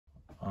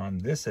On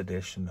this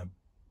edition of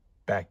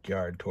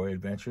Backyard Toy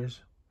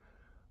Adventures,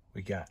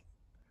 we got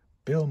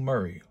Bill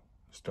Murray,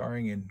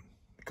 starring in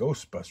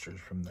Ghostbusters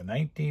from the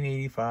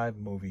 1985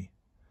 movie,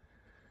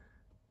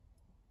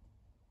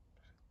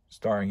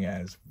 starring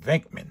as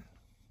Venkman.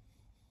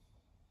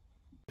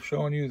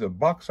 Showing you the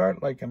box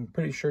art like I'm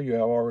pretty sure you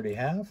already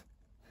have.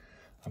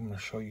 I'm going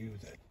to show you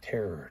the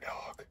Terror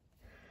Dog,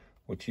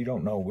 which you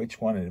don't know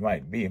which one it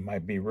might be. It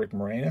might be Rick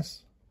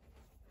Moranis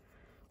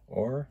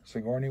or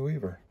Sigourney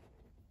Weaver.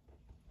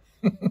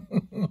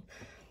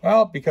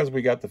 Well, because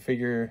we got the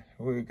figure,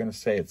 we're going to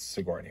say it's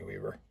Sigourney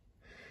Weaver.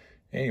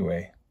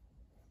 Anyway,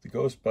 the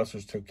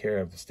Ghostbusters took care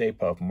of the Stay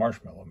Puft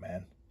Marshmallow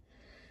Man,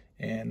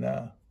 and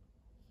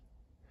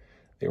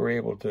they were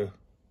able to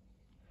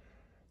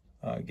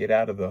rip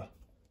out of the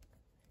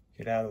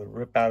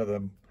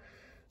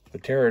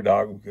Terror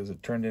Dog because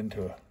it turned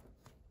into a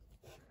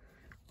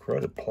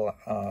corroded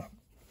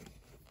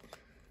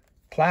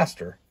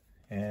plaster,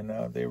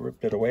 and they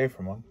ripped it away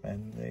from them,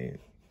 and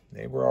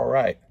they were all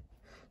right.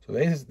 So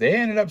they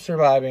ended up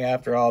surviving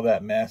after all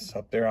that mess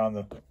up there on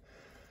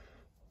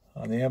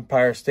the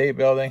Empire State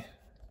Building,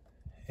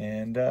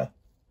 and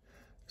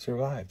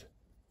survived.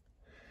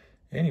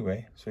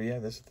 Anyway, so yeah,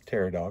 this is the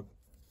Terror Dog,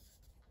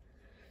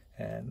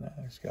 and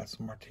he's got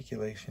some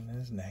articulation in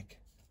his neck.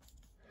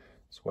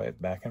 Sway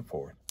it back and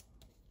forth,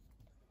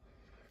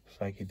 just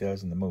like he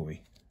does in the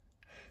movie.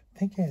 I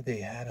think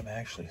they had him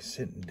actually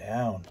sitting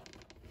down.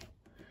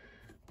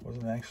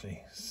 Wasn't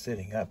actually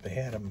sitting up. They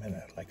had him in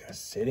like a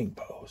sitting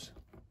pose.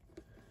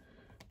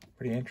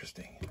 Pretty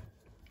interesting.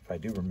 If I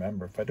do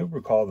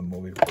recall the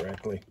movie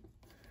correctly,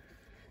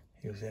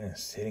 he was in a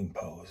sitting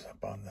pose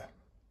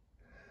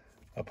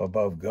up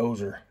above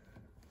Gozer.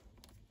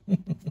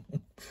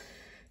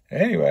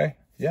 Anyway,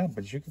 yeah,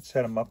 but you could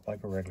set him up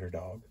like a regular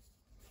dog.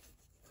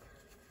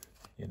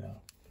 You know,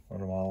 put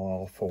them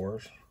all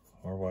fours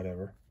or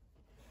whatever.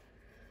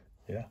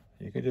 Yeah,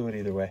 you could do it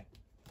either way.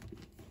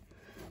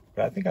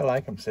 But I think I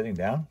like him sitting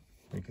down.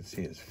 You can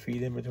see his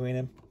feet in between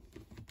him.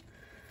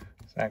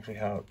 It's actually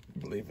how I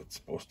believe it's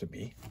supposed to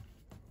be,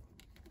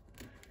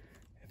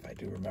 if I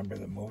do remember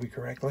the movie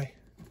correctly.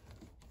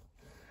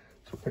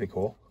 So pretty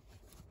cool.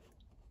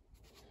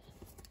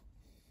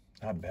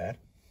 Not bad.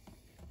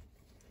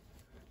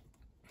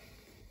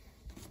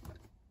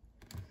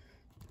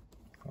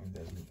 Oh, it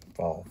doesn't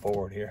fall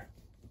forward here.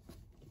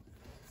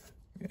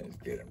 Let's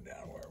get him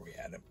down where we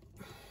had him.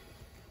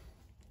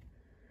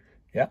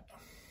 Yeah,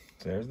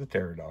 so there's the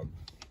Terror Dog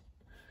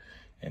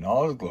in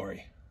all his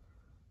glory.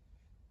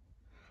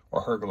 Or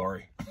her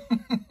glory.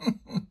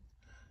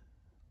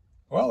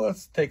 Well,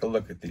 let's take a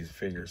look at these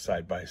figures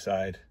side by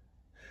side.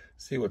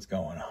 See what's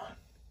going on.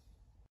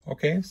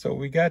 Okay, so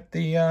we got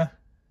the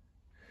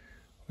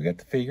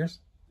figures.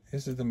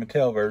 This is the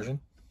Mattel version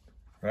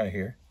right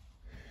here.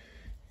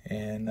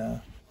 And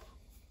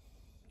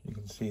you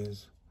can see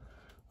his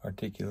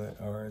articulate,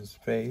 or his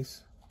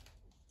face.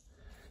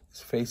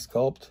 His face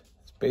sculpt.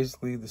 It's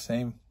basically the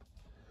same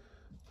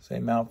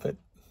outfit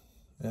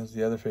as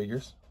the other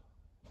figures,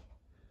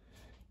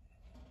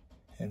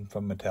 and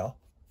from Mattel,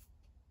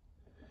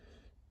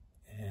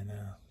 and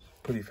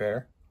pretty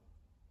fair.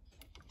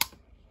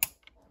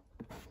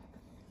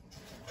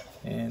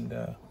 And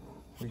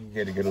we can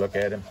get a good look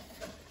at him.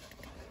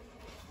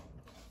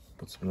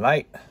 Put some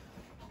light,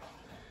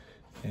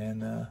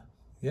 and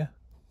yeah,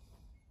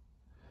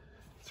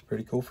 it's a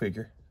pretty cool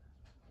figure.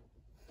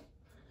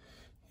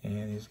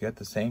 And he's got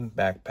the same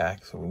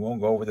backpack, so we won't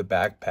go over the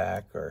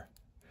backpack. Or,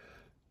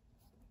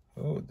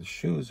 oh, the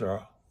shoes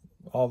are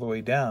all the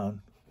way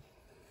down.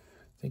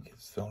 I think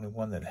it's the only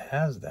one that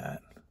has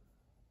that.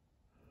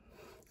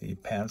 The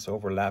pants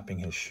overlapping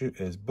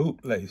his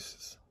boot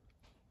laces.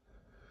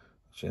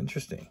 Which is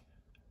interesting.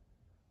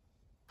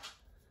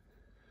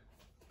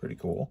 Pretty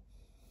cool.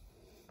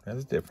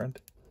 That's different.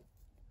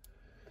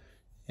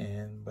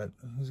 But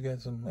he's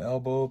got some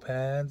elbow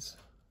pads.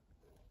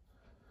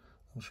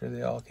 I'm sure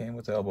they all came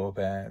with elbow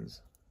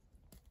pads.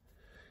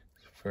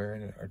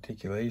 For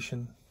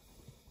articulation.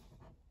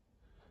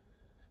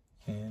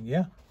 And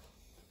yeah.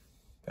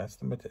 That's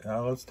the material.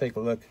 Now let's take a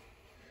look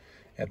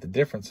at the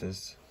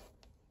differences.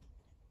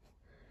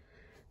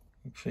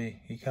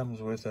 Actually, he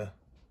comes with a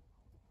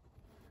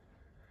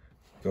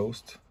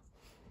ghost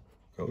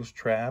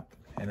trap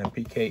and a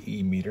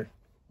PKE meter.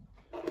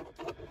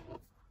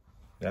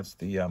 That's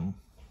the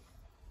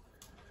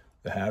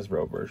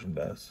Hasbro version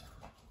does.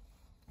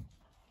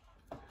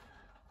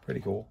 Pretty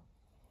cool.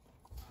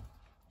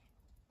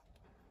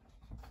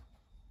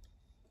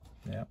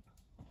 Yeah.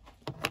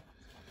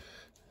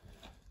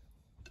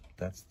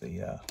 That's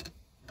the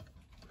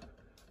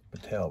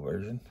Mattel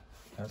version.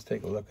 Let's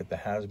take a look at the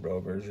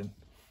Hasbro version.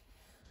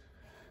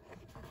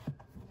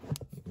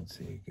 You can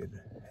see a good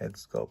head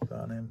sculpt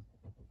on him.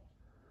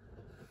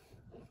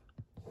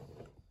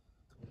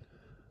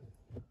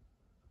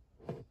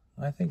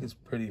 I think it's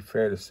pretty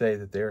fair to say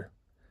that they're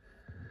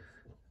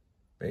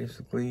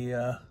basically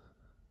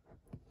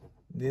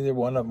neither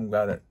one of them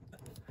got it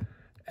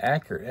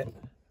accurate.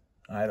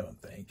 I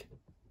don't think.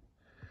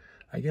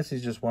 I guess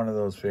he's just one of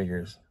those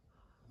figures.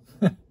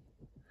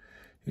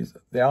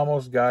 They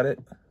almost got it,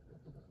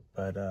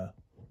 but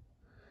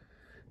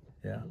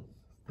yeah,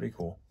 pretty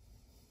cool.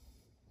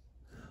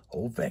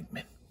 Old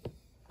Venkman.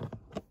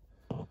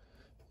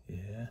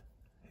 Yeah,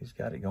 he's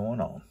got it going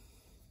on.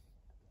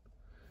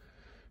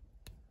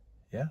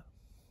 Yeah,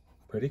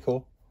 pretty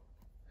cool.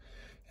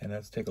 And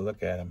let's take a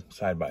look at him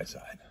side by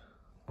side.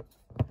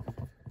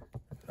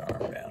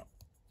 Arm down.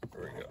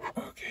 There we go.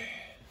 Okay.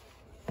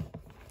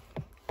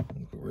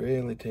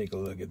 Really take a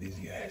look at these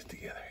guys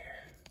together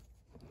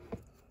here.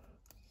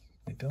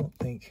 I don't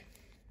think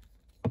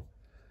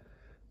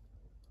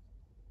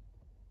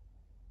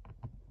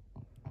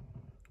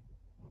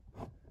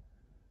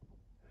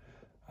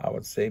I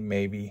would say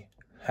maybe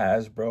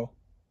Hasbro,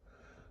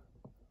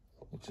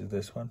 which is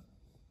this one,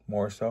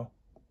 more so.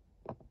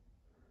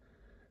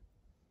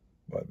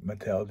 But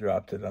Mattel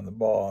dropped it on the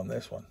ball on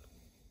this one.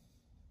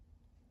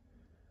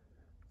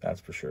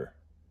 That's for sure.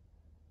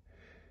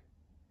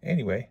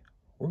 Anyway,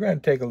 we're going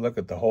to take a look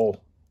at the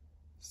whole,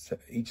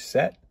 each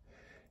set,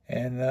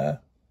 and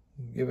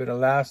give it a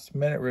last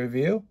minute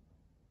review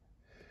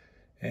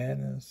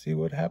and see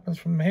what happens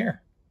from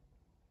here.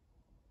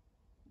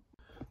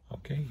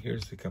 Okay,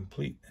 here's the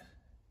complete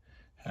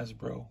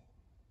Hasbro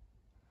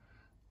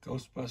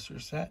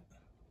Ghostbusters set,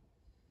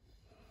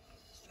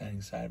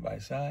 standing side by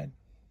side.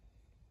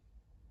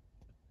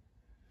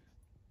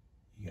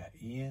 You got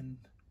Ian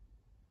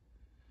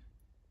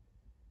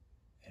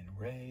and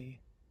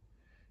Ray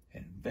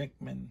and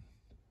Venkman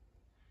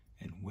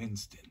and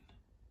Winston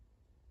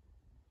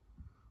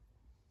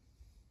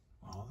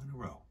all in a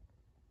row,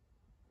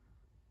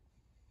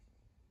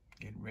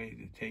 getting ready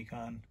to take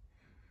on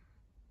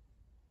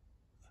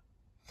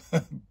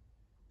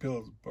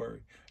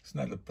Pillsbury. It's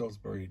not the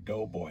Pillsbury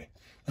Doughboy.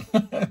 It's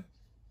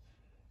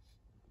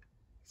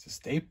a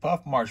Stay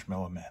Puft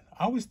Marshmallow Man.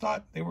 I always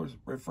thought they were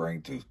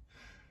referring to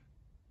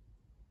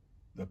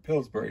the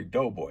Pillsbury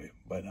Doughboy,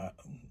 but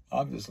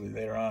obviously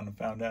later on I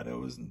found out it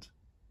wasn't.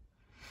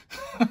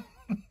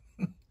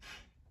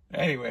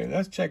 Anyway,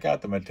 let's check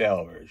out the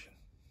Mattel version.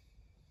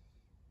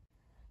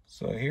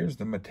 So here's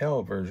the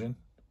Mattel version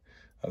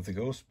of the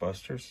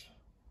Ghostbusters.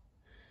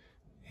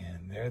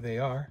 And there they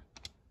are.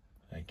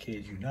 I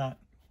kid you not.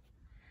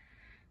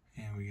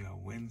 And we got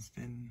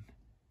Winston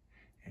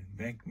and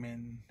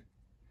Venkman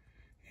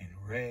and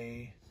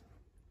Ray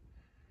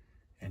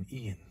and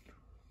Ian.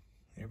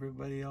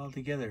 Everybody all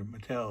together,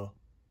 Mattel.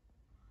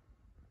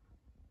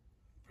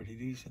 Pretty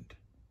decent.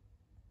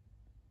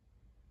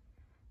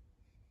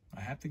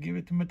 I have to give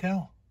it to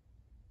Mattel.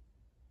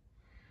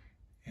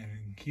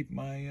 And keep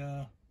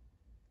my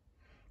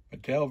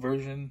Mattel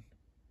version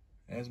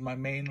as my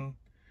main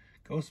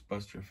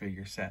Ghostbuster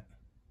figure set.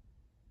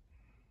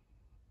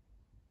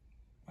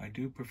 I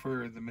do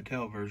prefer the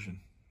Mattel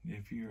version,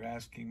 if you're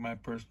asking my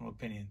personal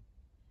opinion.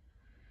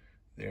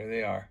 There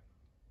they are.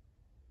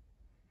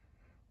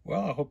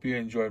 Well, I hope you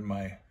enjoyed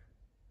my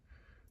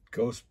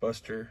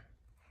Ghostbuster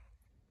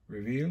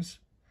reviews.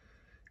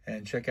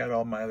 And check out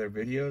all my other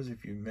videos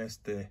if you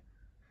missed the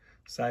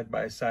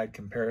side-by-side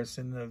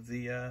comparison of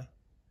the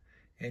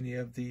any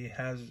of the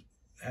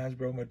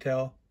Hasbro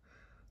Mattel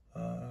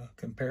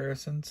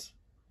comparisons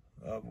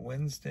of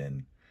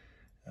Winston,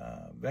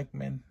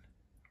 Venkman,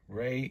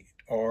 Ray,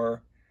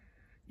 or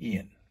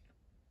Ian.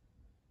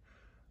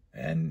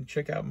 And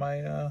check out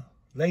my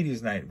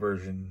Ladies' Night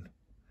version,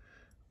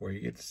 where you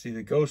get to see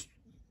the ghost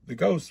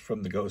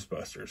from the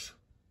Ghostbusters.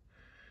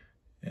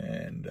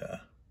 And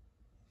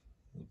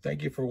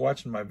thank you for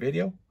watching my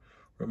video.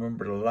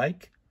 Remember to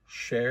like,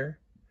 share,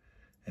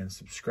 and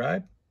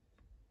subscribe,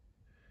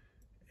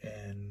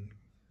 and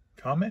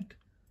comment.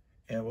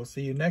 And we'll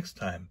see you next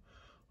time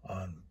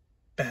on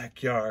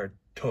Backyard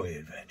Toy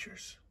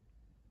Adventures.